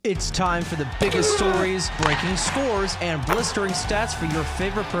It's time for the biggest stories, breaking scores, and blistering stats for your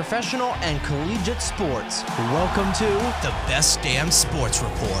favorite professional and collegiate sports. Welcome to the Best Damn Sports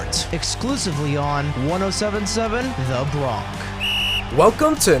Report, exclusively on 107.7 The Bronx.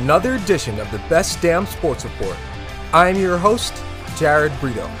 Welcome to another edition of the Best Damn Sports Report. I am your host, Jared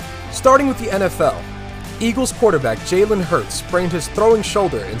Brito. Starting with the NFL, Eagles quarterback Jalen sprained his throwing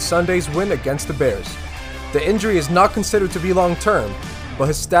shoulder in Sunday's win against the Bears. The injury is not considered to be long-term, but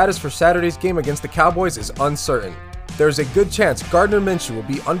his status for Saturday's game against the Cowboys is uncertain. There is a good chance Gardner Minshew will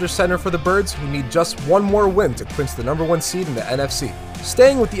be under center for the Birds, who need just one more win to clinch the number one seed in the NFC.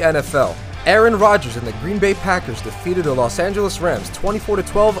 Staying with the NFL, Aaron Rodgers and the Green Bay Packers defeated the Los Angeles Rams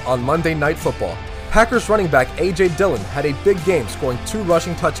 24-12 on Monday Night Football. Packers running back A.J. Dillon had a big game, scoring 2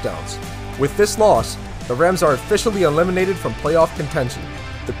 rushing touchdowns. With this loss, the Rams are officially eliminated from playoff contention.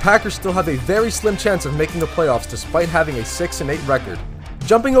 The Packers still have a very slim chance of making the playoffs despite having a 6-8 record.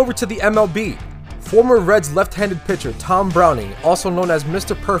 Jumping over to the MLB, former Reds left-handed pitcher Tom Browning, also known as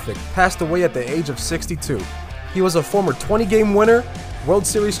Mr. Perfect, passed away at the age of 62. He was a former 20-game winner, World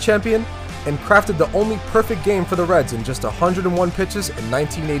Series champion, and crafted the only perfect game for the Reds in just 101 pitches in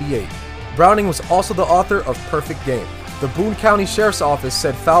 1988. Browning was also the author of Perfect Game. The Boone County Sheriff's Office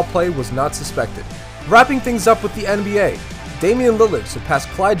said foul play was not suspected. Wrapping things up with the NBA, Damian Lillard surpassed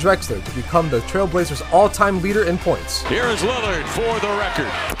Clyde Drexler to become the Trailblazers' all-time leader in points. Here is Lillard for the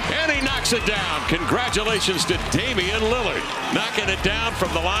record, and he knocks it down. Congratulations to Damian Lillard, knocking it down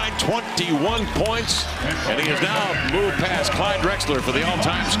from the line, 21 points, and he has now moved past Clyde Drexler for the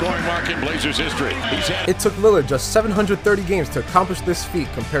all-time scoring mark in Blazers history. It took Lillard just 730 games to accomplish this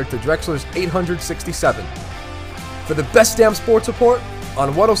feat compared to Drexler's 867. For the Best Damn Sports Report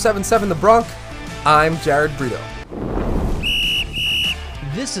on 107.7 The Bronx, I'm Jared Brito.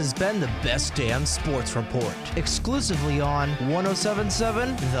 This has been the Best Damn Sports Report, exclusively on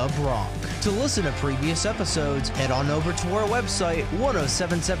 107.7 The Bronx. To listen to previous episodes, head on over to our website,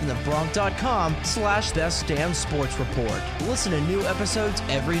 1077thebronx.com/Best Damn Sports Report. Listen to new episodes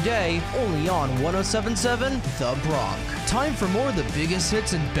every day, only on 107.7 The Bronx. Time for more of the biggest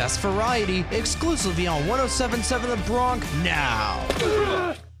hits and best variety, exclusively on 107.7 The Bronx now.